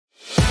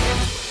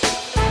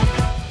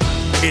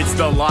It's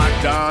the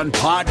Locked On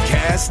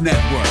Podcast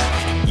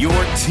Network, your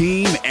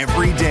team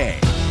every day.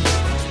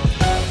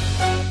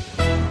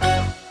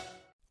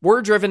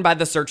 We're driven by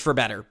the search for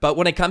better, but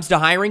when it comes to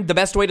hiring, the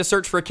best way to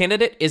search for a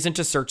candidate isn't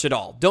to search at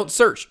all. Don't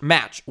search,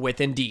 match with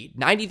Indeed.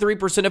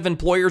 93% of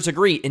employers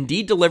agree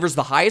Indeed delivers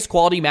the highest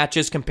quality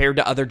matches compared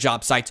to other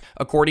job sites,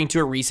 according to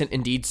a recent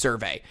Indeed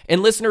survey.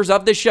 And listeners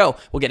of this show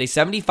will get a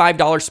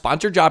 $75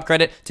 sponsored job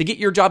credit to get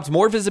your jobs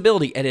more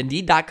visibility at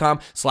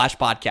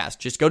Indeed.com/podcast.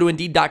 Just go to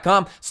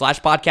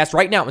Indeed.com/podcast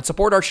right now and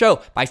support our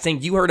show by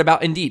saying you heard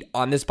about Indeed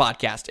on this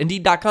podcast.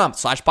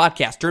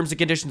 Indeed.com/podcast. Terms and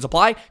conditions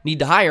apply. Need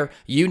to hire?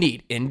 You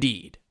need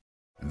Indeed.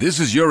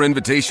 This is your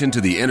invitation to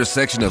the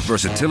intersection of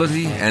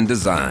versatility and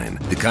design.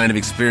 The kind of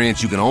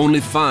experience you can only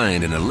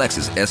find in a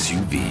Lexus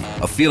SUV.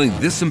 A feeling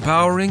this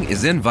empowering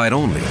is invite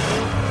only.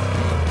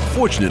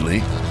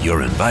 Fortunately,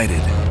 you're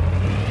invited.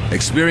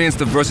 Experience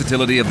the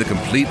versatility of the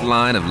complete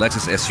line of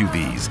Lexus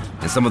SUVs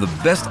and some of the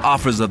best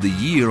offers of the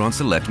year on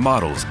select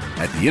models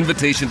at the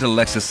Invitation to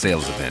Lexus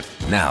sales event,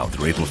 now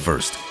through April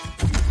 1st.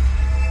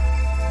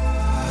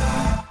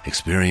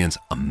 Experience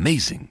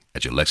amazing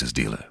at your Lexus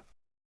dealer.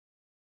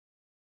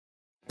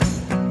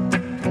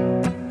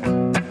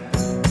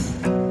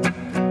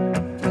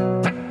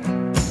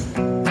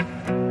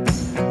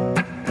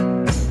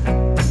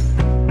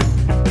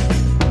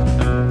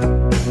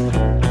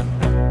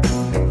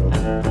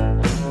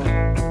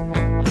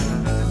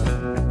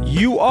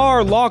 You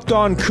are Locked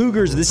On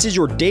Cougars. This is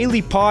your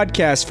daily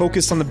podcast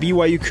focused on the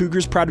BYU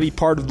Cougars. Proud to be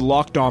part of the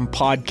Locked On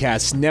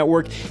Podcast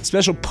Network.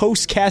 Special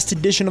postcast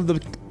edition of the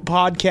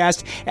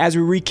podcast as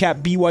we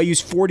recap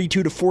BYU's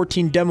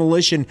 42-14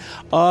 demolition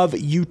of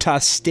Utah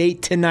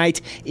State tonight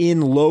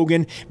in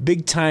Logan.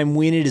 Big time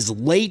win. It is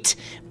late,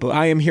 but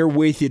I am here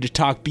with you to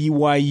talk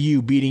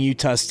BYU beating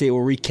Utah State.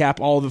 We'll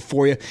recap all of it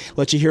for you.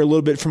 Let you hear a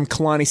little bit from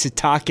Kalani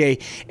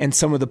Sitake and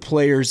some of the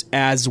players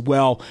as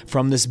well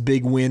from this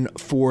big win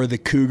for the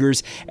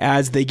Cougars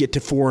as they get to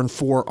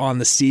 4-4 on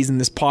the season.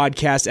 This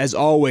podcast, as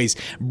always,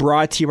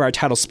 brought to you by our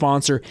title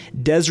sponsor,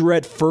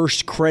 Deseret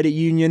First Credit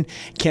Union.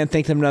 Can't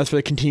thank them enough for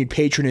the continued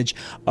patronage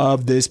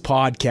of this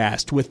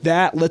podcast. With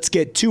that, let's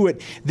get to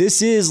it.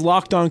 This is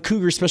Locked On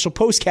Cougars special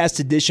postcast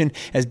edition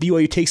as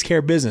BYU takes care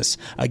of business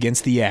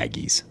against the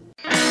Aggies.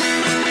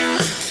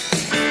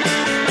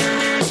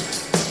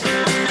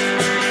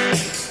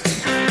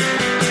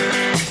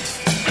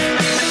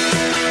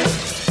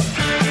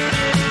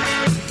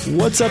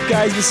 What's up,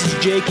 guys? This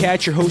is Jay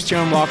Katz, your host here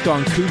on Locked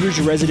On Cougars,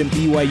 your resident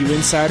BYU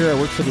insider. I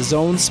work for the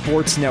Zone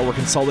Sports Network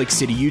in Salt Lake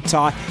City,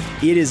 Utah.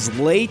 It is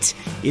late.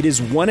 It is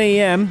 1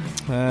 a.m.,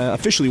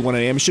 officially 1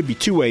 a.m. It should be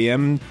 2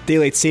 a.m.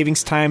 Daylight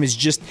savings time has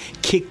just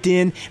kicked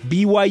in.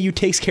 BYU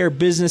takes care of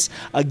business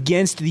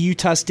against the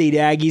Utah State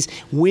Aggies,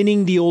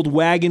 winning the old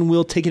wagon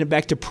wheel, taking it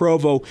back to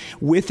Provo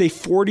with a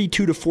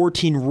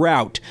 42-14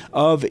 rout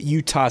of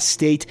Utah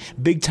State.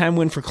 Big time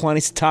win for Kalani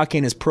Sitake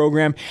and his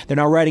program. They're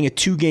now riding a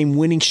 2-game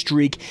winning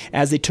streak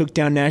as they took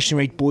down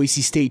nationally ranked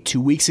Boise State 2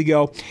 weeks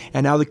ago.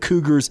 And now the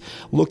Cougars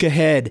look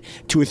ahead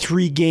to a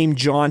 3-game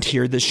jaunt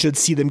here that should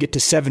see them get to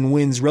 7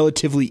 wins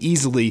relatively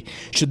easily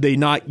should they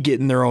not get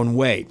in their own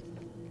way.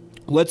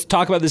 Let's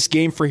talk about this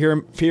game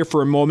here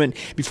for a moment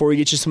before we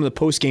get you some of the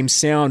post-game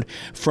sound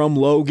from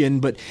Logan.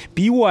 But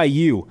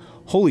BYU,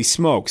 holy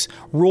smokes,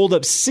 rolled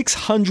up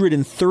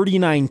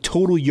 639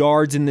 total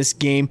yards in this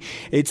game.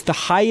 It's the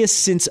highest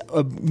since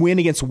a win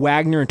against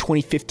Wagner in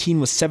 2015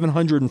 with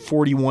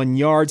 741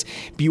 yards.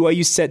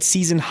 BYU set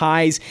season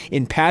highs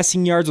in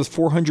passing yards with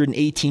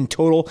 418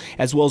 total,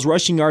 as well as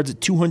rushing yards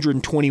at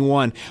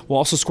 221, while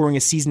also scoring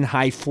a season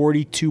high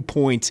 42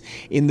 points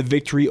in the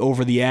victory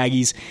over the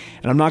Aggies.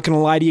 And I'm not going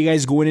to lie to you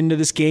guys, going into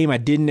this game, I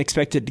didn't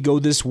expect it to go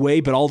this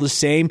way, but all the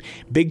same,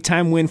 big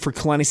time win for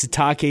Kalani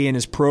Sitake and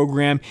his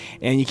program,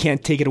 and you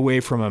can't take it away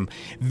from him.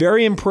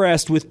 Very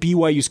impressed with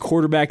BYU's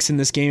quarterbacks in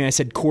this game. I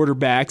said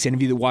quarterbacks. Any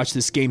of you that watched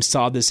this game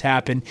saw this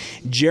happen.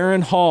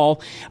 Jaren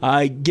Hall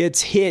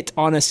gets hit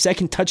on a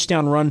second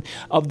touchdown run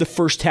of the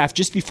first half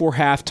just before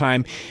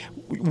halftime.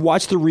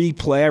 Watch the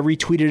replay. I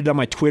retweeted it on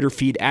my Twitter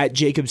feed at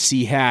Jacob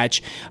C.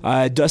 Hatch.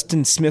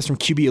 Dustin Smith from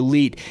QB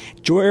Elite.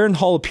 Jaren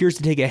Hall appears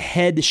to take a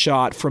head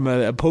shot from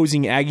an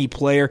opposing Aggie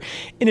player.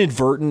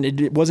 Inadvertent.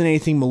 It wasn't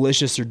anything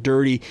malicious or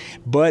dirty,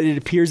 but it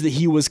appears that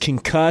he was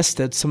concussed.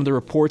 That's some of the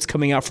reports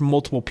coming out from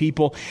multiple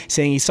people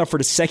saying he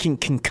suffered a second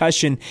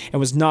concussion and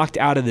was knocked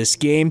out of this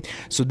game.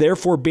 So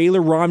therefore,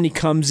 Baylor Romney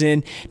comes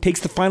in,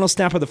 takes the final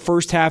snap of the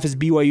first half as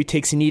BYU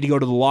takes a knee to go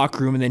to the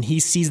locker room, and then he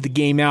sees the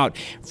game out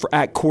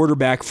at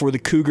quarterback for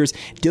the Cougars,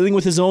 dealing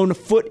with his own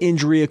foot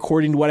injury,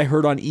 according to what I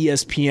heard on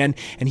ESPN,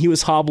 and he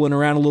was hobbling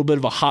around a little bit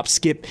of a hop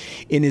skip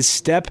in his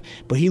step,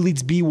 but he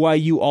leads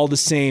BYU all the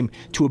same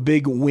to a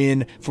big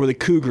win for the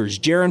Cougars.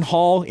 Jaren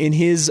Hall, in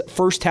his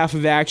first half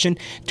of action,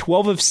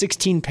 12 of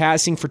 16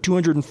 passing for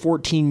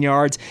 214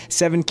 yards,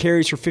 7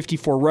 carries for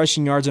 54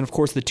 rushing yards, and of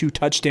course the 2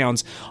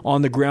 touchdowns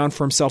on the ground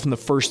for himself in the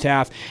first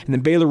half. And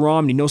then Baylor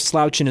Romney, no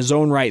slouch in his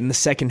own right in the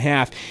second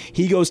half.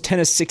 He goes 10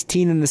 of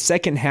 16 in the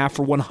second half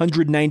for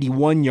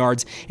 191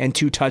 yards and and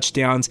 2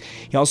 touchdowns.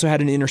 He also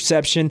had an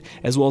interception,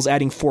 as well as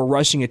adding 4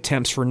 rushing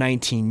attempts for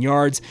 19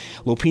 yards.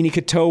 Lopini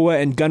Katoa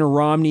and Gunnar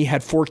Romney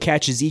had 4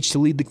 catches each to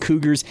lead the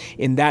Cougars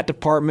in that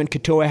department.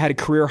 Katoa had a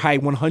career-high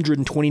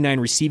 129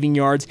 receiving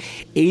yards,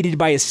 aided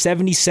by a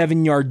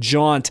 77-yard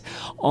jaunt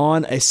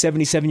on a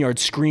 77-yard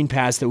screen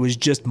pass that was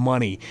just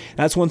money.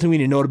 That's one thing we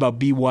need to note about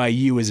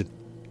BYU is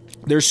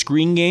their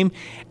screen game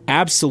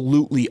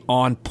absolutely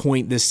on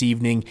point this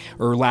evening,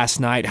 or last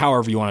night,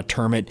 however you want to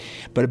term it,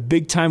 but a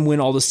big-time win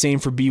all the same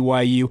for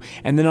BYU.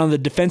 And then on the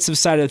defensive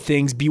side of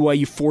things,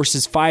 BYU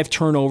forces 5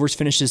 turnovers,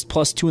 finishes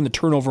 +2 in the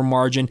turnover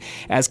margin,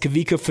 as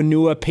Kavika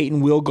Fanua,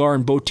 Peyton Wilgar,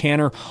 and Bo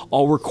Tanner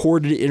all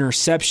recorded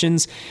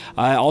interceptions.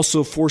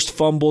 Also forced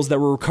fumbles that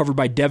were recovered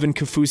by Devin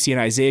Kafusi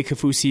and Isaiah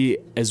Kafusi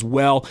as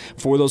well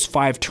for those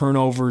 5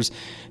 turnovers.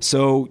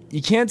 So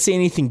you can't say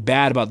anything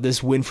bad about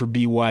this win for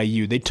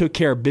BYU. They took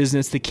care of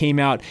business. They came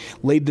out,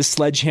 laid the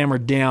sledgehammer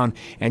down,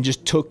 and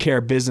just took care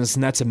of business,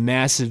 and that's a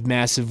massive,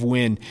 massive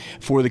win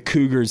for the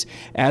Cougars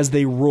as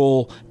they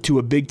roll to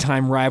a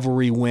big-time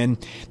rivalry win.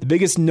 The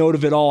biggest note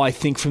of it all, I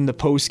think, from the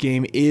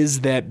postgame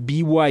is that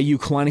BYU,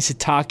 Kalani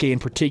Sitake in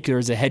particular,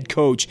 as a head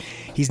coach,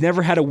 he's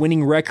never had a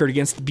winning record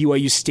against the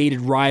BYU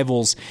stated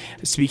rivals,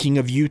 speaking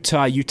of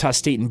Utah, Utah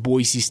State, and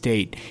Boise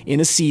State, in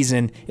a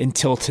season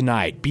until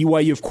tonight.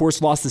 BYU, of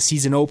course, lost the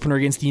season opener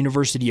against the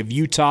University of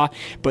Utah,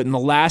 but in the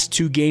last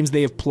 2 games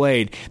they have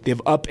played, they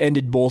have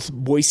upended both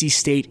Boise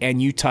State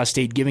and Utah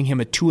State, giving him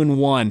a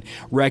 2-1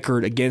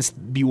 record against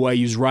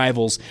BYU's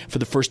rivals for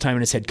the first time in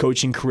his head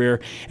coaching career,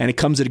 and it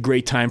comes at a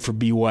great time for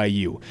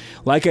BYU.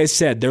 Like I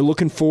said, they're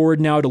looking forward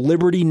now to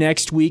Liberty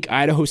next week,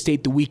 Idaho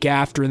State the week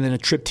after, and then a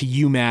trip to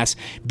UMass.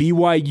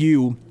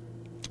 BYU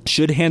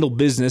should handle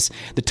business.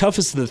 The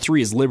toughest of the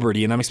 3 is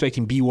Liberty, and I'm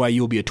expecting BYU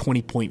will be a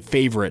 20-point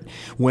favorite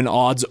when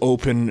odds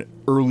open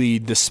early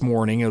this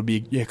morning. It'll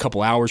be a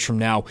couple hours from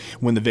now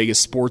when the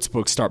Vegas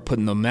sportsbooks start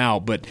putting them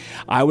out, but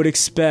I would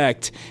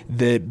expect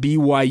that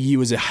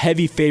BYU is a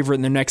heavy favorite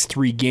in their next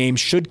 3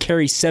 games, should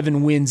carry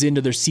 7 wins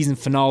into their season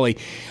finale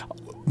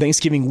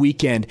Thanksgiving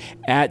weekend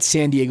at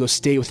San Diego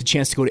State with a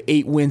chance to go to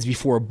 8 wins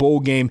before a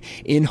bowl game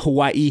in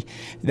Hawaii.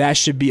 That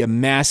should be a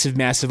massive,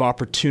 massive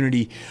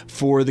opportunity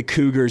for the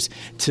Cougars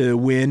to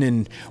win,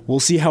 and we'll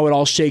see how it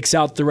all shakes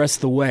out the rest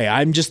of the way.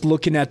 I'm just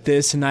looking at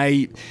this, and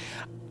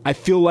I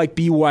feel like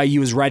BYU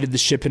has righted the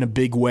ship in a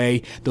big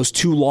way. Those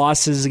 2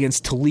 losses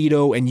against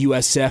Toledo and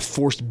USF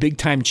forced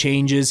big-time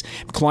changes.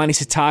 Kalani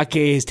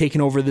Sitake has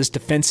taken over this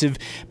defensive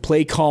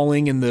play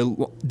calling and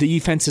the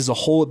defense as a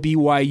whole at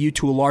BYU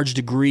to a large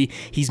degree.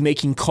 He's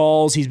making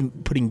calls. He's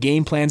putting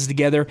game plans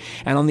together.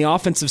 And on the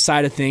offensive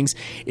side of things,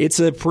 it's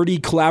a pretty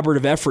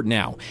collaborative effort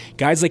now.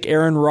 Guys like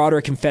Aaron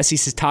Roderick and Fesi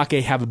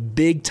Sitake have a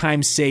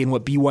big-time say in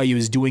what BYU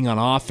is doing on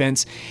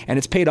offense, and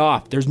it's paid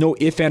off. There's no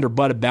if, and, or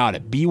but about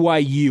it.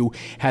 BYU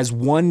has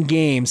won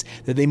games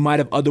that they might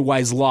have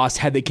otherwise lost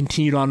had they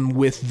continued on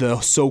with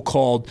the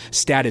so-called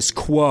status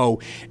quo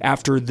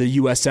after the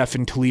USF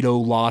and Toledo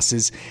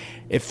losses.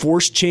 It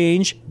forced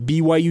change.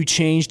 BYU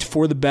changed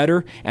for the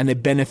better, and they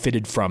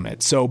benefited from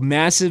it. So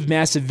massive,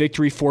 massive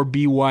victory for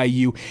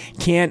BYU.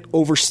 Can't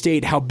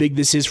overstate how big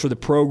this is for the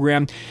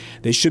program.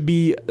 They should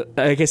be,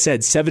 like I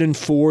said,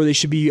 7-4. They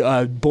should be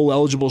bowl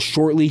eligible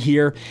shortly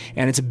here,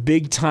 and it's a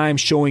big time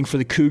showing for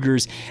the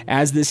Cougars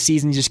as this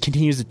season just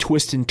continues to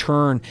twist and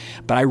turn.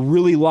 But I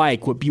really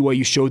like what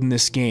BYU showed in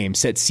this game.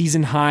 Set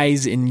season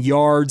highs in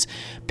yards,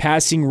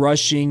 passing,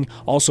 rushing,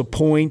 also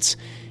points.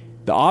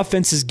 The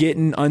offense is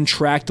getting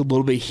untracked a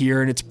little bit here,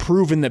 and it's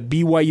proven that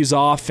BYU's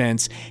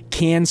offense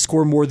can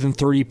score more than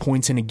 30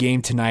 points in a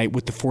game tonight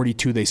with the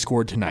 42 they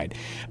scored tonight.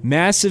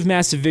 Massive,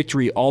 massive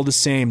victory all the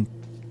same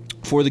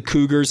for the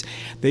Cougars.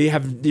 They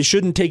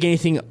shouldn't take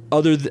anything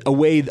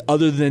away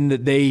other than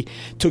that they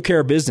took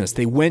care of business.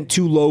 They went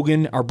to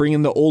Logan, are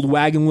bringing the old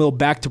wagon wheel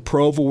back to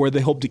Provo, where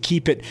they hope to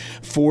keep it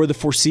for the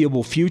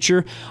foreseeable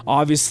future.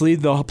 Obviously,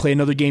 they'll play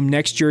another game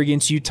next year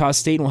against Utah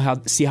State, and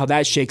we'll see how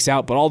that shakes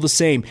out. But all the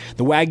same,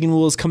 the wagon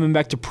wheel is coming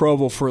back to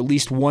Provo for at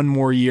least one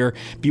more year.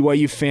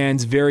 BYU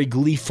fans very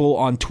gleeful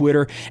on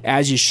Twitter,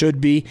 as you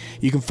should be.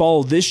 You can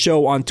follow this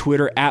show on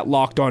Twitter at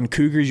Locked On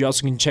Cougars. You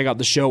also can check out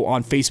the show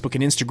on Facebook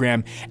and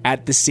Instagram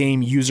at the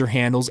same user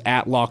handles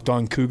at Locked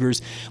On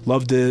Cougars.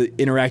 Love to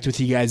interact with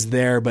you guys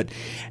there, but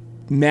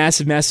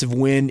massive, massive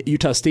win.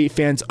 Utah State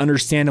fans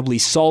understandably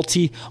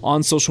salty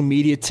on social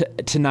media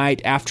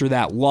tonight after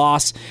that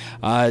loss.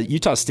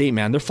 Utah State,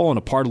 man, they're falling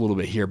apart a little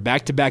bit here.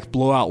 Back-to-back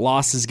blowout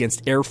losses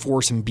against Air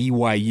Force and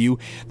BYU.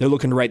 They're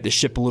looking to right the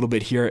ship a little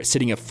bit here,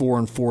 sitting at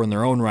 4-4 in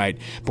their own right.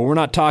 But we're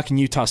not talking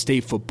Utah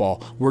State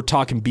football. We're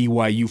talking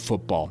BYU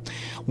football.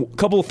 A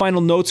couple of final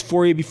notes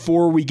for you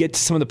before we get to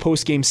some of the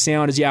post-game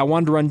sound is, I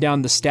wanted to run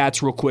down the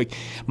stats real quick.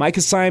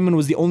 Micah Simon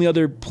was the only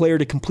other player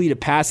to complete a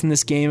pass in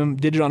this game.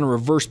 Did it on a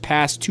reverse pass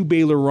pass to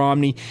Baylor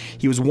Romney.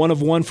 He was 1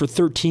 of 1 for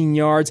 13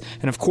 yards.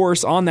 And, of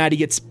course, on that, he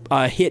gets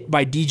hit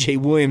by DJ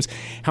Williams.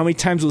 How many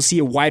times will we see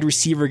a wide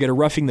receiver get a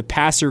roughing the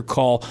passer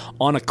call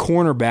on a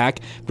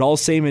cornerback? But all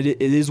the same,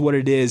 it is what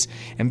it is.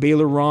 And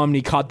Baylor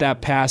Romney caught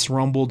that pass,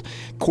 rumbled.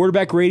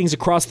 Quarterback ratings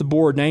across the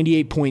board,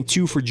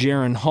 98.2 for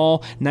Jaron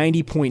Hall,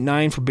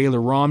 90.9 for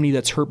Baylor Romney.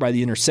 That's hurt by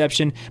the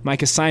interception.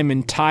 Micah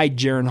Simon tied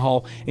Jaron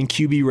Hall in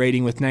QB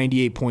rating with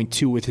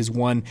 98.2 with his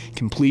 1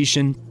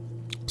 completion.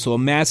 So a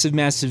massive,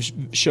 massive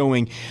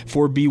showing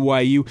for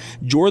BYU.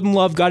 Jordan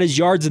Love got his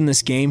yards in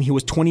this game. He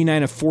was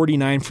 29 of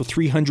 49 for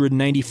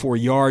 394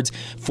 yards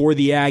for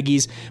the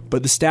Aggies.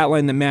 But the stat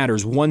line that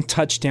matters, 1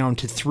 touchdown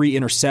to 3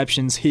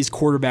 interceptions. His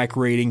quarterback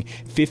rating,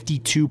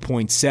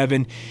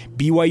 52.7.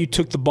 BYU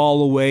took the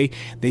ball away.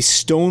 They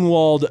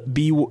stonewalled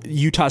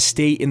Utah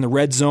State in the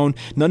red zone.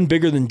 None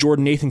bigger than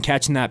Jordan Nathan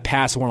catching that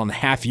pass, one on the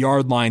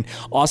half-yard line.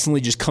 Austin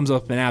Lee just comes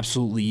up and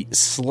absolutely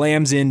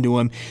slams into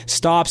him,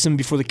 stops him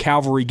before the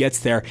cavalry gets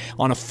there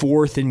on a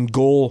 4th and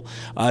goal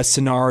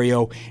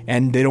scenario,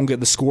 and they don't get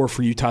the score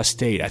for Utah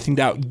State. I think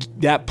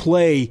that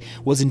play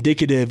was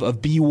indicative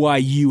of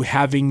BYU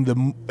having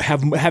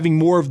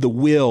more of the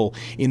will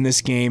in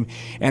this game,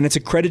 and it's a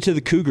credit to the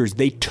Cougars.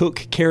 They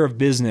took care of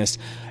business.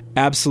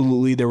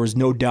 Absolutely, there was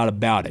no doubt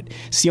about it.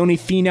 Sione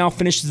Finau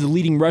finishes the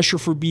leading rusher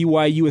for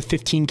BYU with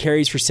 15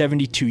 carries for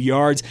 72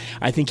 yards.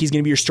 I think he's going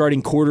to be your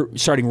starting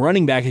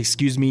running back,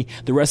 the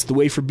rest of the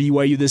way for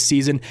BYU this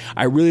season.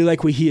 I really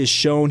like what he has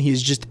shown. He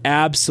has just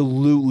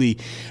absolutely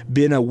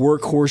been a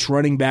workhorse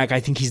running back.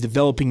 I think he's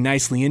developing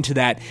nicely into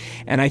that,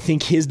 and I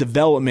think his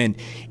development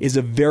is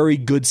a very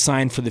good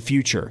sign for the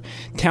future.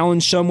 Talon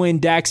Shumway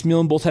and Dax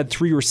Milne both had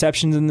 3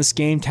 receptions in this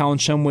game. Talon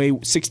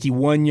Shumway,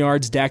 61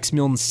 yards. Dax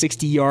Milne,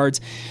 60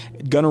 yards.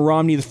 Gunnar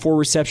Romney, the 4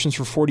 receptions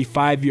for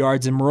 45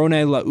 yards, and Moroni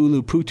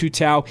Laulu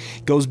Pututau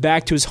goes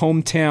back to his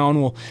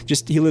hometown.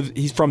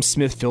 He's from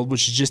Smithfield,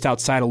 which is just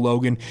outside of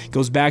Logan.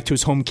 Goes back to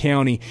his home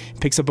county,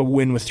 picks up a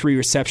win with 3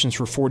 receptions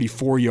for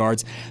 44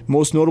 yards.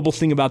 Most notable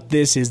thing about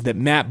this is that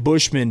Matt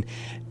Bushman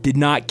did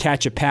not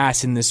catch a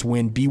pass in this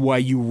win.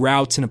 BYU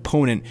routs an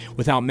opponent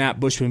without Matt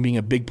Bushman being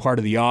a big part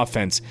of the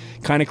offense.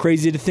 Kind of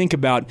crazy to think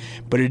about,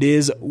 but it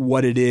is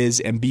what it is,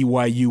 and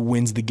BYU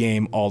wins the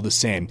game all the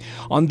same.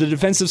 On the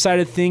defensive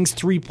side of things,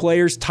 3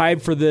 players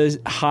tied for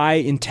the high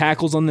in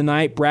tackles on the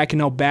night: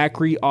 Bracken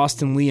El-Bakri,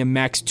 Austin Lee, and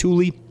Max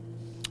Tooley.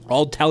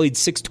 All tallied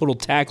 6 total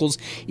tackles,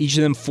 each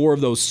of them 4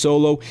 of those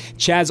solo.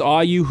 Chaz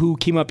Ayu, who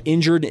came up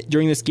injured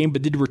during this game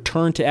but did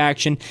return to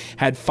action,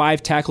 had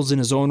 5 tackles in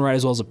his own right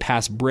as well as a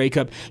pass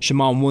breakup.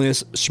 Shaman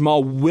Willis,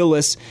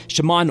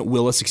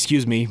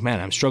 man,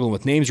 I'm struggling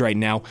with names right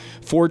now.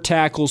 4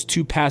 tackles,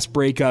 2 pass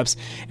breakups,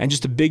 and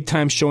just a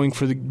big-time showing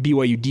for the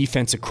BYU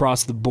defense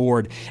across the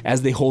board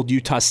as they hold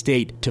Utah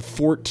State to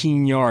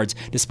 14 yards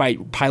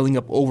despite piling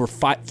up over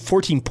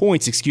 14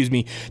 points,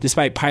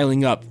 despite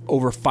piling up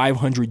over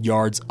 500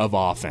 yards of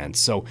offense.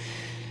 So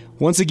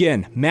once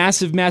again,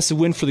 massive, massive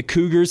win for the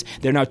Cougars.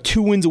 They're now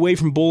 2 wins away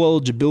from bowl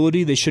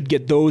eligibility. They should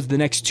get those the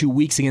next 2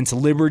 weeks against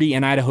Liberty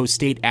and Idaho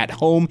State at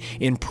home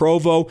in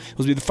Provo. Those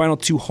will be the final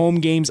 2 home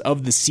games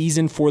of the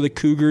season for the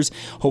Cougars.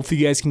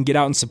 Hopefully you guys can get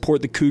out and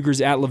support the Cougars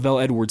at Lavelle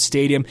Edwards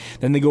Stadium.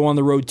 Then they go on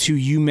the road to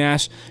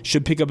UMass,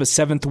 should pick up a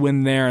 7th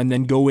win there, and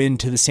then go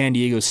into the San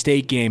Diego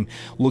State game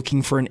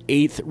looking for an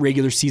 8th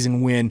regular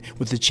season win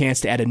with the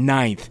chance to add a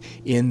 9th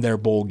in their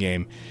bowl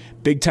game.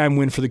 Big-time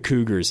win for the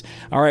Cougars.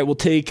 All right, we'll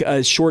take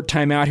a short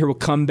time out here. We'll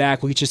come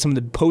back. We'll get you some of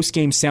the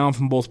post-game sound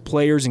from both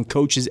players and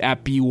coaches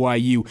at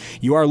BYU.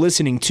 You are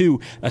listening to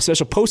a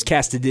special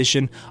postcast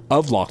edition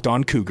of Locked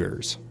On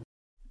Cougars.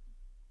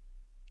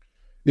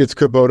 It's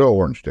Kubota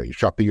Orange Day.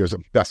 Shop the year's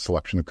best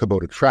selection of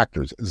Kubota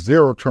tractors,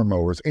 zero-turn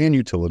mowers, and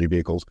utility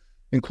vehicles,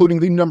 including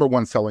the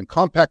 #1 selling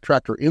compact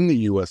tractor in the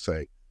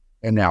USA.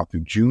 And now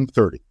through June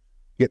 30,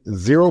 get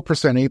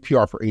 0%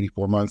 APR for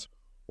 84 months,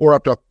 or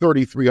up to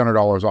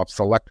 $3,300 off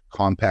select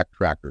compact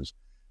tractors.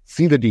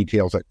 See the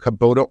details at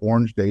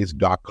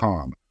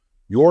KubotaOrangeDays.com.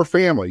 Your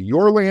family,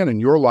 your land, and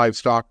your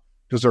livestock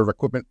deserve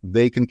equipment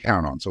they can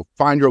count on. So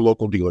find your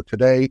local dealer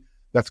today.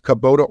 That's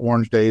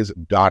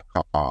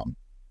KubotaOrangeDays.com.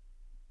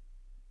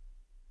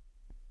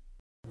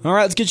 All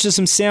right, let's get you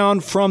some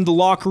sound from the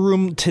locker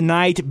room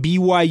tonight.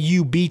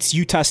 BYU beats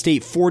Utah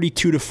State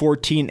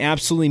 42-14.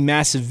 Absolutely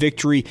massive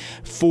victory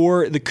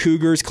for the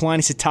Cougars. Kalani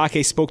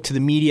Sitake spoke to the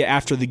media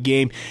after the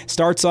game.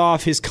 Starts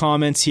off his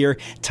comments here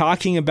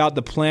talking about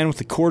the plan with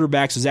the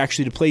quarterbacks was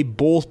actually to play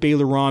both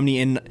Baylor Romney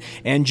and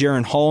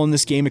Jaron Hall in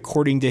this game,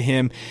 according to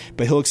him.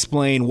 But he'll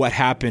explain what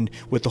happened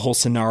with the whole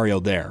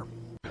scenario there.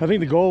 I think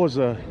the goal was,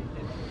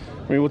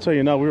 we'll tell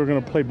you now, we were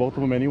going to play both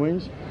of them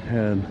anyways.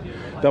 And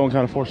that one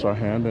kind of forced our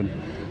hand. And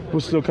we'll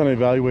still kind of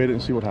evaluate it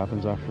and see what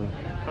happens after.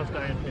 How's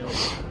Diane feeling?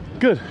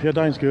 Good. Yeah,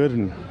 Diane's good.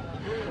 And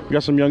we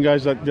got some young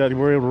guys that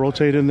we're able to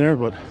rotate in there,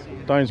 but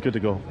Diane's good to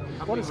go.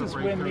 What does this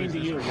win mean to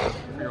you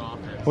for your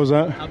offense? What was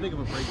that? How big of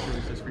a breakthrough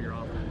is this for your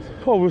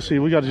offense? Oh, we'll see.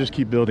 We got to just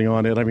keep building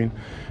on it. I mean,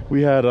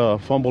 we had a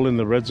fumble in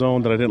the red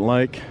zone that I didn't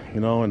like,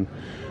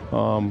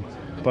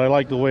 but I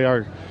like the way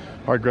our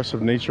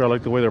aggressive nature. I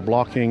like the way they're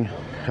blocking.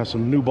 has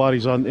some new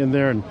bodies in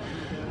there, and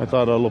I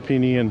thought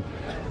Lopini and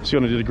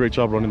Siona did a great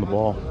job running the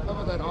ball. How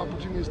about that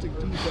opportunistic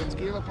defense?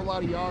 Gave up a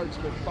lot of yards,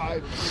 but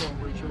 5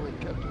 turnovers really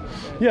kept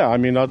it. Yeah, I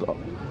mean,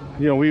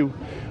 we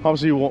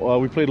obviously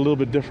we played a little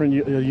bit different,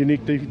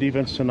 unique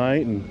defense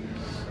tonight, and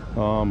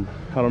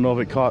I don't know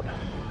if it caught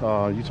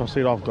Utah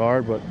State off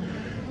guard, but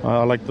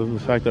I like the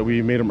fact that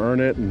we made them earn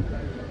it, and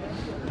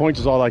points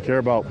is all I care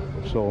about.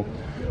 So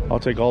I'll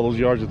take all those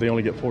yards if they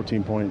only get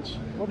 14 points.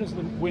 What does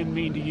the win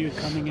mean to you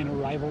coming in a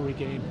rivalry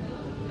game?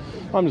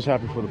 I'm just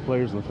happy for the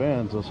players and the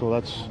fans.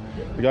 So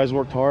the guys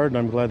worked hard, and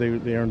I'm glad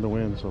they earned the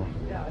win. So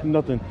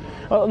nothing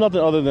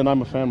other than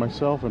I'm a fan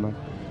myself, and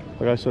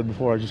like I said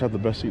before, I just have the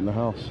best seat in the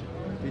house.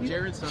 Did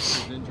Jared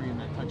suffer his injury in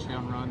that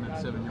touchdown run,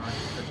 that 7-yard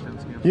touchdown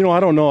scamper? I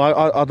don't know.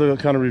 I'll have to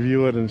kind of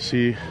review it and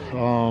see.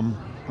 I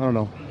don't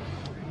know.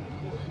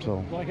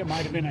 So Like it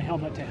might have been a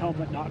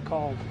helmet-to-helmet not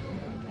called.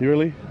 You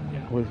really?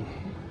 Yeah. Well,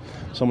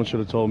 someone should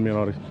have told me,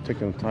 to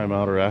take a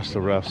timeout or ask the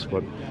refs.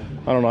 But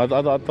I don't know.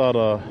 I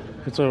thought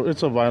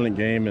it's a violent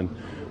game, and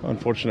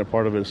unfortunate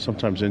part of it is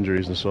sometimes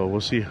injuries, and so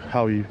we'll see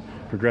how he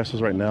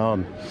progresses right now.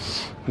 And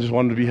I just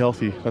wanted to be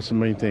healthy. That's the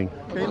main thing.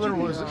 Baylor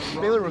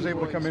was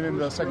able to come in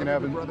the second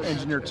half and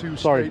engineer 2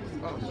 Sorry.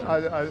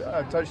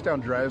 straight touchdown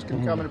drives. Can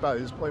you comment about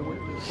his play?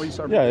 What you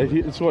saw? Yeah,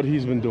 it's what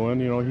he's been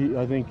doing.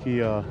 I think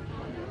he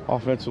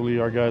offensively,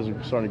 our guys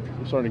are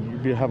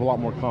starting to have a lot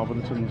more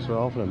confidence in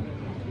themselves, and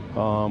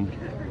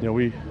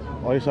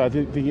like I said, I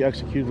think he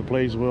executed the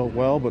plays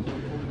well, but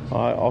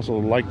I also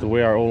like the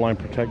way our O-line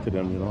protected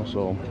him.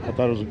 So I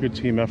thought it was a good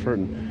team effort,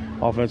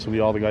 and offensively,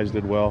 all the guys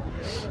did well.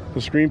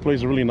 The screen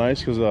plays are really nice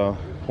because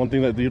one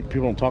thing that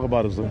people don't talk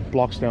about is the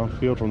blocks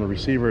downfield from the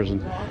receivers,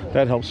 and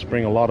that helps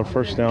bring a lot of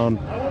first down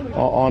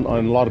on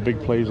a lot of big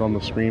plays on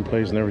the screen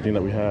plays and everything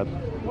that we had.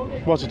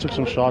 We also took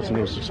some shots, and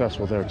it was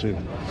successful there too.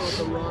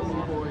 The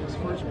Romney boys,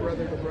 first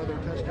brother-to-brother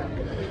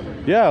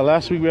touchdown. Yeah,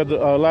 last week we had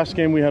last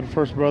game we had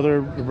first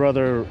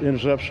brother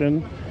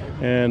interception,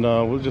 and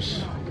we'll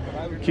just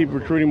keep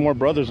recruiting more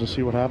brothers and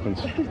see what happens.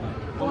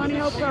 Lonnie,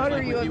 how proud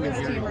are you of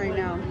this team right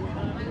now?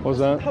 What was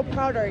that? How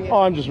proud are you?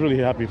 Oh, I'm just really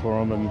happy for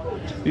them, and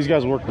these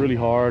guys work really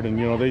hard, and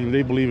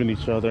they believe in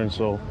each other, and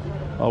so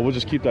we'll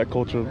just keep that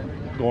culture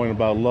going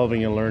about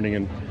loving and learning.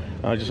 And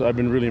I've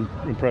been really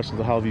impressed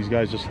with how these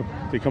guys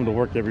they come to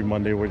work every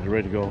Monday where they're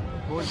ready to go.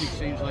 What was the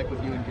exchange like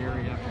with you and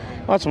Gary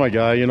after? That's my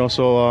guy,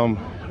 So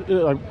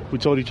we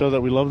told each other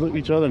that we love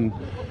each other, and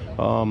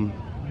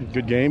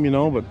good game,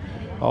 But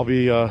I'll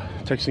be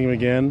texting him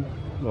again,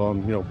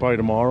 probably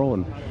tomorrow,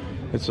 and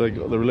it's like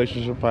the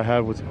relationship I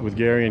have with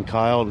Gary and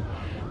Kyle, and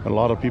a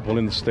lot of people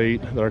in the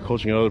state that are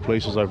coaching in other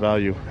places I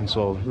value, and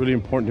so it's really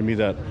important to me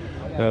that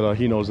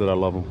he knows that I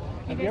love him.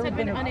 Have you ever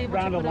been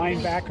around a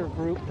linebacker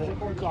group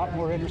that got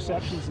more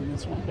interceptions than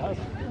this one does?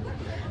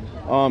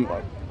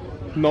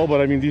 No,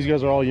 but I mean these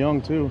guys are all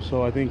young too,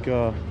 so I think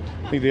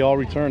they all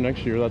return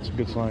next year. That's a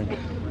good sign.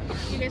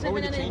 You guys have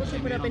been unable to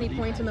put up any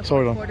points in the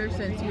fourth quarter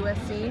since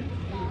USC.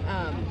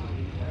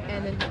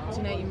 And then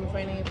tonight you were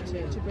finally able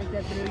to break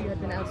that through. You had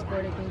been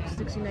outscored, I think,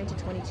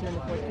 69-22 in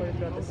the fourth quarter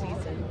throughout the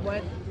season.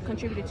 What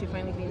contributed to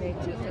finally being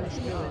able to finish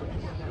through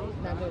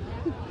it? Not good.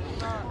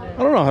 I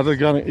don't know. I think I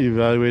got to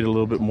evaluate a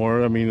little bit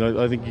more. I mean,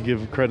 I think you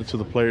give credit to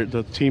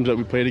the teams that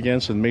we played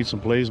against and made some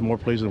plays, more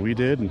plays than we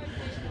did.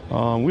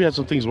 And we had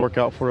some things work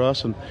out for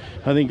us. And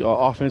I think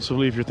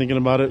offensively, if you're thinking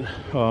about it,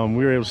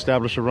 we were able to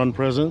establish a run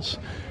presence.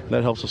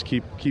 That helps us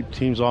keep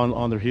teams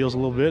on their heels a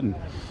little bit. And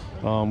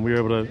we were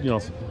able to,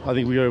 I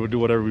think we were able to do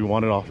whatever we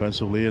wanted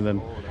offensively. And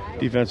then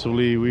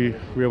defensively, we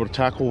were able to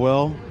tackle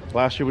well.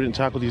 Last year, we didn't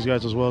tackle these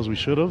guys as well as we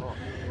should have.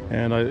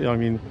 And, I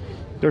mean,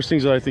 there's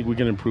things that I think we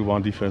can improve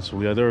on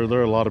defensively. There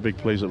are a lot of big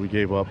plays that we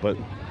gave up. But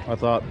I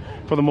thought,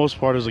 for the most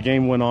part, as the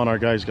game went on, our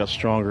guys got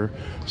stronger,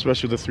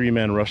 especially the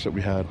three-man rush that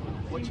we had.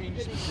 What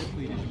changes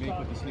specifically did you make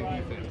with this new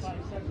defense?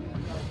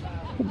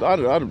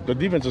 The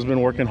defense has been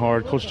working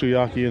hard. Coach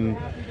Tuyaki and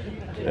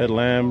Ed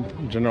Lamb,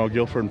 General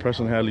Guilford, and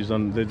Preston Hadley's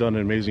they've done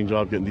an amazing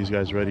job getting these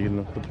guys ready,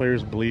 and the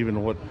players believe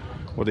in what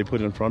they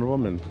put in front of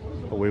them, and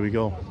away we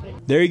go.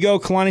 There you go,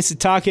 Kalani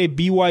Sitake,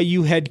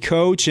 BYU head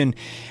coach, and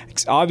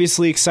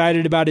obviously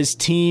excited about his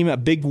team. A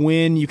big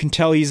win. You can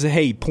tell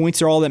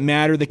points are all that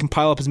matter. They can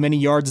pile up as many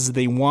yards as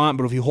they want,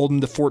 but if you hold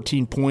them to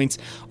 14 points,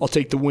 I'll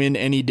take the win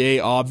any day,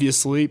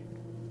 obviously.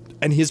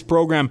 And his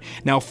program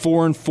now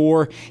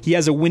 4-4. He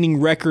has a winning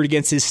record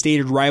against his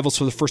stated rivals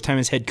for the first time in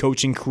his head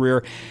coaching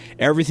career.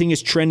 Everything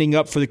is trending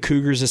up for the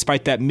Cougars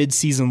despite that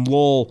midseason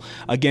lull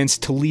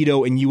against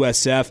Toledo and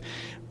USF.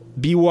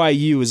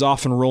 BYU is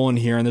off and rolling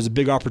here, and there's a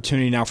big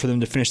opportunity now for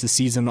them to finish the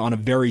season on a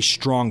very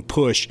strong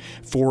push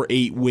for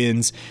 8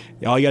 wins.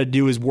 All you got to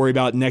do is worry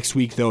about next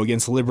week, though,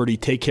 against Liberty.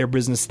 Take care of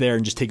business there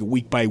and just take it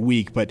week by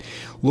week. But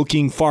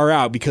looking far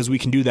out, because we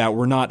can do that,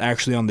 we're not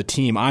actually on the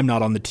team. I'm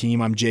not on the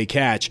team. I'm Jay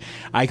Catch.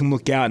 I can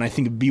look out, and I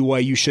think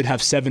BYU should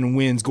have 7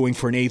 wins going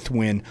for an 8th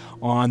win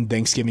on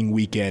Thanksgiving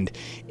weekend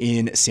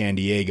in San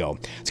Diego.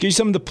 Let's get you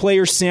some of the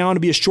player sound.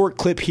 It'll be a short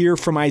clip here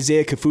from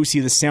Isaiah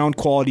Kafusi. The sound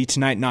quality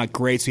tonight, not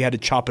great, so we had to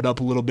chop it it up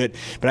a little bit.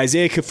 But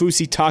Isaiah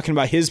Kaufusi talking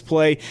about his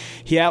play.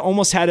 He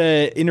almost had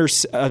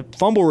a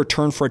fumble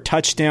return for a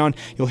touchdown.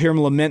 You'll hear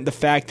him lament the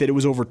fact that it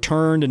was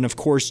overturned. And, of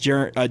course,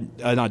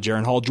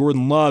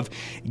 Jordan Love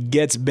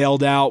gets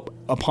bailed out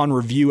upon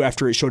review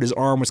after it showed his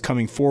arm was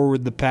coming forward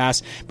with the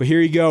pass. But here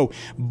you go.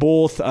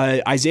 Both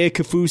Isaiah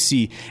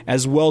Kaufusi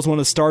as well as one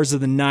of the stars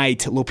of the night,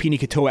 Lopini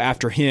Katoa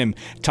after him,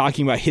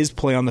 talking about his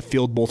play on the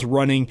field, both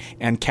running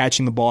and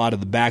catching the ball out of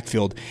the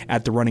backfield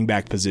at the running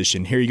back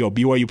position. Here you go,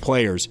 BYU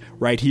players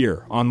right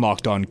here on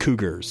Locked On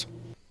Cougars.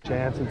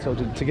 Chance, and so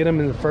to get him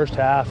in the first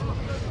half,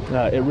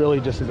 it really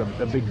just is a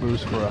big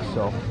boost for us.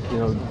 So,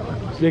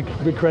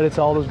 big credit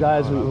to all those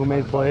guys who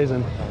made plays.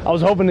 And I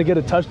was hoping to get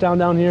a touchdown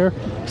down here.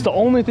 It's the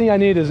only thing I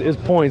need is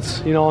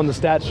points, on the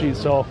stat sheet.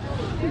 So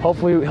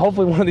hopefully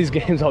one of these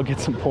games I'll get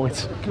some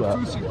points.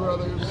 Kaufusi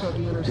brothers had the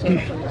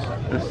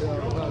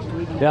interceptions last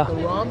week. Yeah. The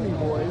Romney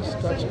boys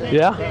touchdown.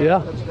 Yeah.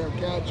 Touchdown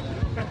catch.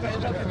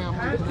 It's just a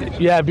family.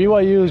 Yeah,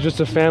 BYU is just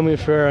a family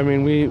affair. I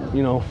mean,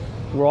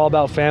 we're all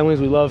about families.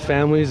 We love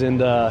families, and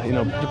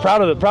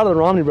proud of the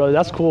Romney brothers.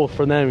 That's cool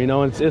for them.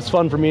 It's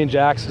fun for me and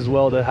Jax as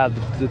well to have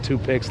the 2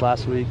 picks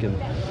last week, and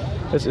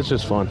it's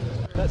just fun.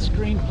 That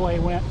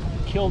screenplay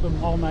killed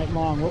them all night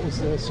long. What was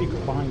the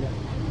secret behind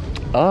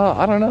it?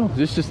 I don't know.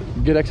 Just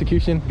good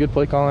execution, good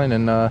play calling,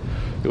 and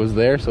it was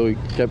there, so we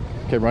kept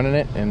running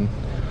it, and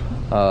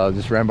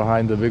just ran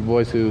behind the big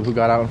boys who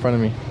got out in front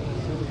of me.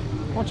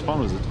 How much fun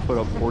was it to put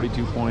up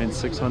 42 points,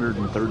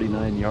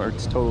 639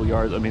 yards, total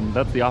yards? I mean,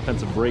 that's the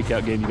offensive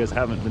breakout game you guys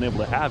haven't been able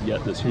to have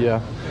yet this year. Yeah,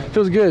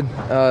 feels good.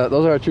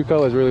 Those are our true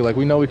colors, really. Like,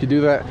 we know we could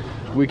do that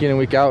week in and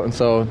week out, and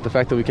so the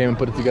fact that we came and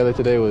put it together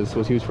today was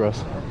huge for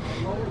us.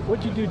 What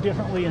did you do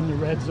differently in the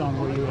red zone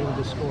where you were able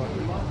to score?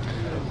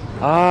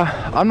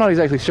 I'm not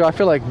exactly sure. I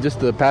feel like just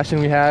the passion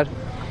we had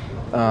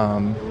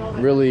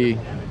really,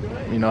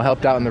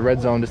 helped out in the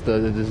red zone. Just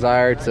the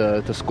desire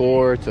to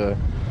score, to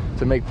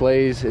make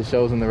plays, it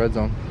shows in the red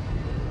zone.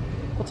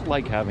 What's it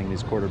like having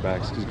these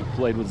quarterbacks? Because you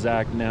played with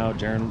Zach now,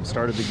 Jaron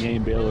started the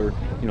game, Baylor,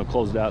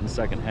 closed out in the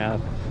second half.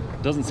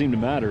 It doesn't seem to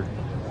matter.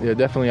 Yeah,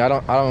 definitely. I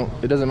don't.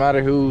 It doesn't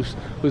matter who's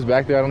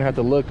back there. I don't have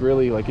to look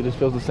really. Like, it just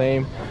feels the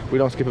same. We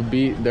don't skip a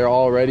beat. They're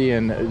all ready,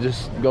 and it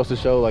just goes to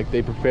show like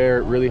they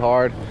prepare really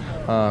hard.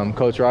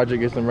 Coach Roger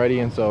gets them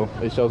ready, and so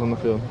it shows on the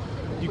field.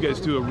 You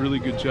guys do a really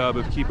good job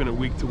of keeping it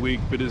week to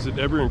week, but is it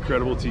ever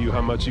incredible to you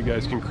how much you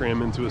guys can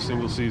cram into a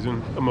single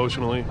season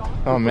emotionally?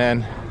 Oh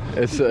man,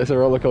 it's a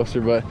roller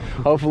coaster, but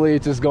hopefully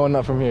it's just going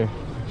up from here.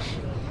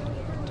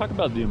 Talk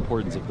about the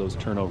importance of those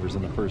turnovers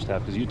in the first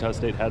half, because Utah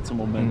State had some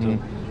momentum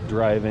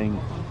driving,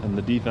 and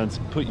the defense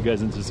put you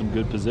guys into some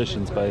good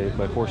positions by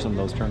forcing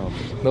those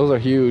turnovers. Those are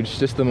huge.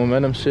 Just the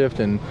momentum shift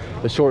and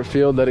the short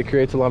field that it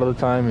creates a lot of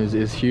the time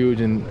is huge,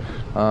 and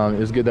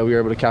it's good that we were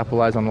able to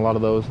capitalize on a lot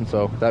of those, and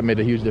so that made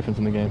a huge difference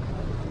in the game.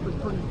 It was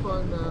pretty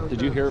fun.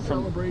 Did you hear it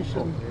from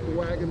celebration, the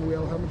wagon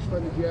wheel? How much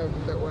fun did you have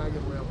with that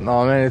wagon wheel?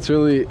 Oh man,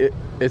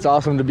 it's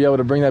awesome to be able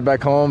to bring that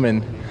back home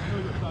and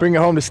bring it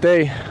home to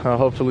stay.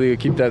 Hopefully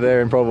keep that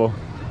there in Provo.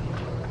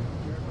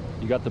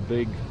 You got the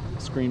big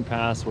screen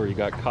pass where you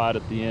got caught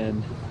at the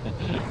end.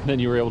 Then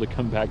you were able to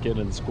come back in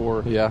and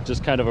score. Yeah.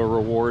 Just kind of a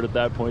reward at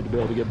that point to be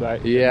able to get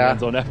back in the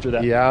end zone after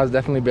that. Yeah, I was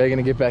definitely begging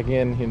to get back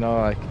in.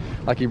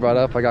 Like you brought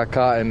up, I got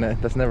caught, and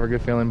that's never a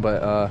good feeling,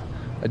 but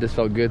it just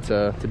felt good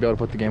to be able to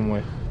put the game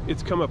away.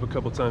 It's come up a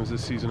couple times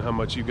this season how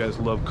much you guys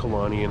love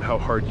Kalani and how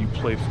hard you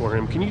play for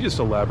him. Can you just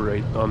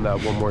elaborate on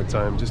that one more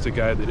time? Just a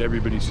guy that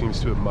everybody seems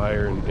to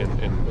admire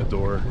and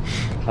adore.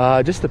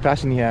 Just the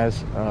passion he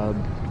has,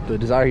 the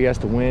desire he has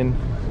to win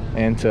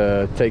and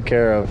to take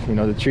care of,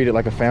 to treat it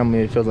like a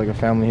family. It feels like a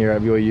family here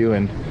at BYU,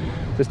 and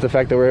just the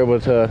fact that we're able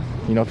to,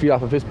 feed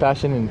off of his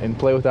passion and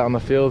play with that on the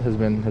field has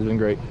been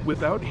great.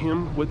 Without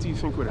him, what do you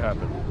think would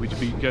happen? Would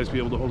you guys be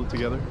able to hold it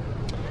together?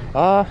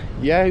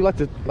 Yeah, he'd like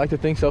to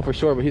think so for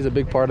sure, but he's a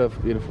big part of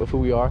who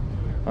we are.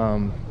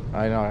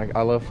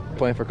 I love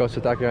playing for Coach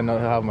Satake. I know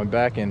he'll have my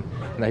back, and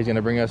that he's going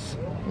to bring us,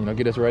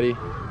 get us ready,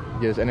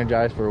 get us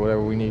energized for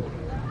whatever we need.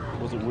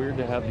 Was it weird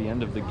to have the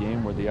end of the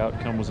game where the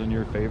outcome was in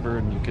your favor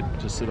and you could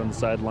just sit on the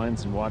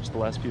sidelines and watch the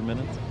last few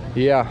minutes?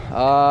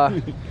 Yeah.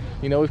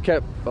 We've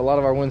kept a lot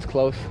of our wins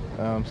close,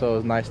 so it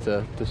was nice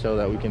to show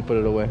that we can put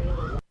it away.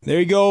 There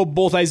you go,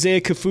 both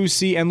Isaiah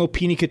Kaufusi and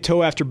Lopini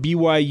Katoa after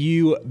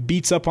BYU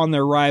beats up on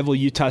their rival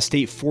Utah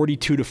State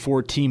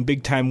 42-14.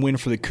 Big time win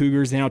for the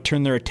Cougars. They now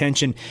turn their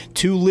attention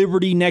to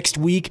Liberty next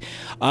week.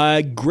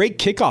 Great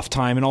kickoff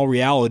time in all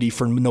reality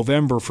for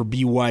November for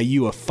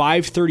BYU. A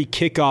 5:30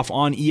 kickoff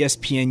on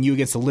ESPNU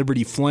against the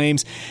Liberty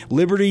Flames.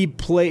 Liberty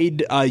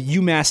played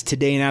UMass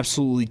today and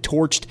absolutely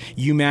torched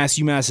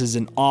UMass. UMass is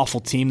an awful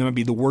team. They might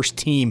be the worst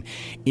team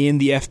in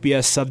the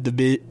FBS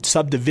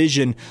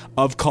subdivision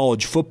of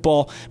college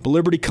football. But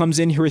Liberty comes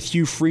in here with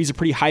Hugh Freeze, a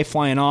pretty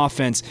high-flying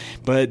offense,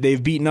 but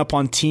they've beaten up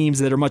on teams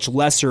that are much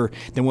lesser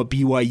than what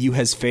BYU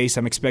has faced.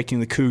 I'm expecting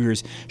the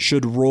Cougars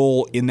should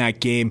roll in that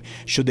game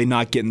should they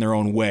not get in their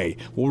own way.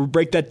 We'll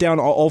break that down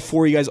all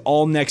for you guys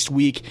all next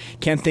week.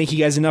 Can't thank you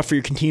guys enough for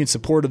your continued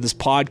support of this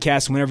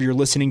podcast. Whenever you're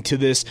listening to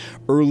this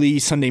early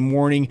Sunday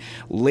morning,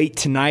 late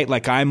tonight,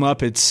 like I'm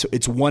up, it's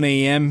 1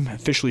 a.m.,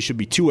 officially should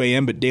be 2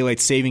 a.m., but daylight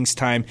savings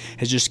time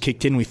has just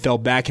kicked in. We fell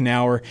back an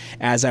hour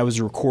as I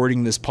was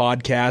recording this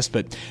podcast,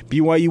 but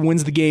BYU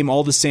wins the game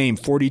all the same,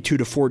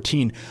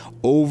 42-14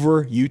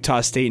 over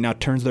Utah State. Now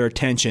turns their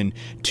attention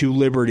to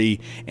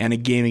Liberty and a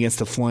game against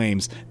the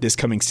Flames this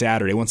coming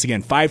Saturday. Once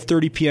again,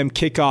 5:30 p.m.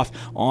 kickoff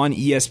on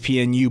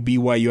ESPNU.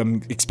 BYU,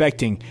 I'm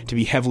expecting to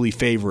be heavily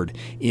favored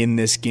in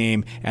this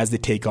game as they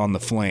take on the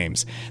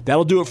Flames.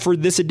 That'll do it for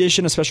this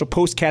edition, a special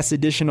postcast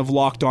edition of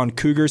Locked On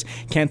Cougars.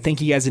 Can't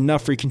thank you guys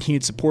enough for your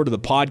continued support of the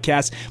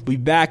podcast. We'll be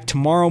back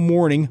tomorrow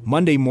morning,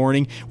 Monday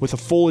morning, with a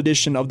full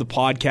edition of the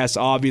podcast,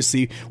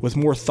 obviously, with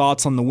more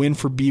thoughts on the win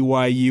for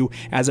BYU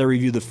as I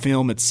review the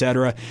film,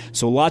 etc.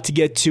 So a lot to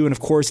get to, and of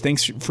course,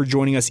 thanks for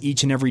joining us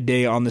each and every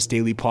day on this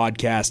daily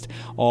podcast,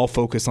 all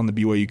focused on the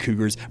BYU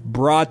Cougars,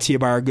 brought to you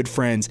by our good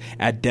friends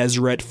at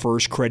Deseret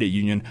First Credit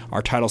Union,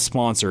 our title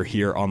sponsor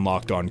here on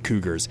Locked On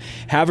Cougars.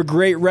 Have a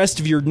great rest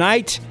of your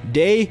night,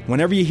 day,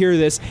 whenever you hear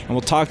this, and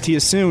we'll talk to you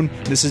soon.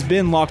 This has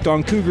been Locked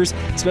On Cougars,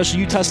 special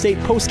Utah State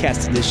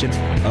postcast edition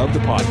of the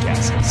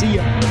podcast. See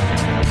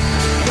ya.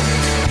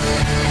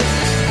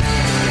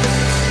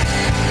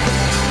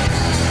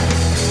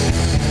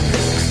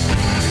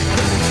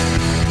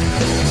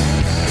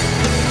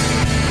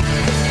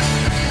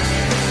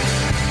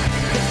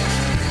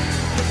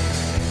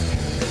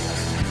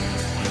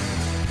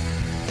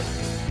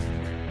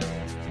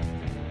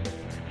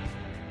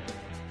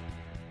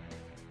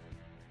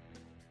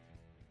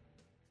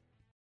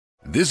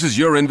 This is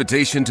your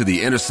invitation to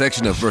the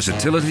intersection of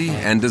versatility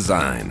and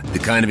design. The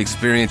kind of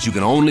experience you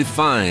can only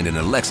find in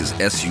a Lexus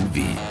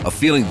SUV. A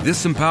feeling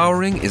this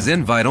empowering is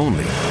invite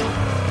only.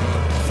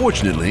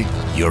 Fortunately,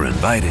 you're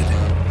invited.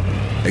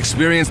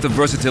 Experience the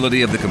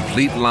versatility of the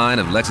complete line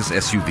of Lexus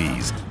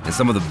SUVs and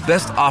some of the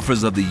best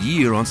offers of the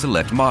year on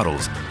select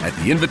models at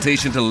the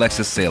Invitation to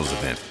Lexus sales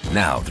event,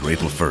 now through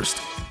April 1st.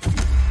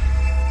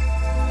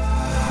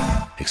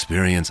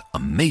 Experience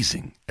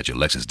amazing at your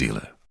Lexus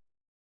dealer.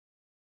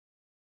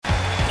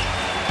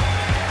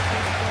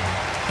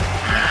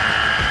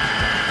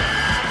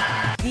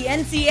 The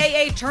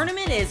NCAA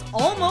tournament is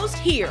almost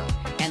here,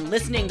 and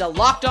listening to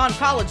Locked On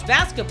College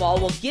Basketball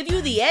will give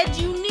you the edge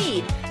you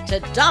need to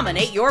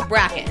dominate your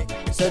bracket.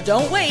 So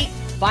don't wait.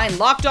 Find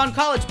Locked On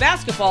College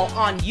Basketball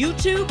on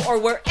YouTube or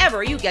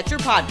wherever you get your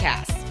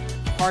podcasts.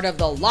 Part of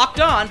the Locked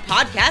On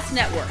Podcast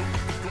Network.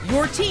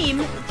 Your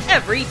team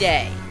every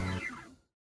day.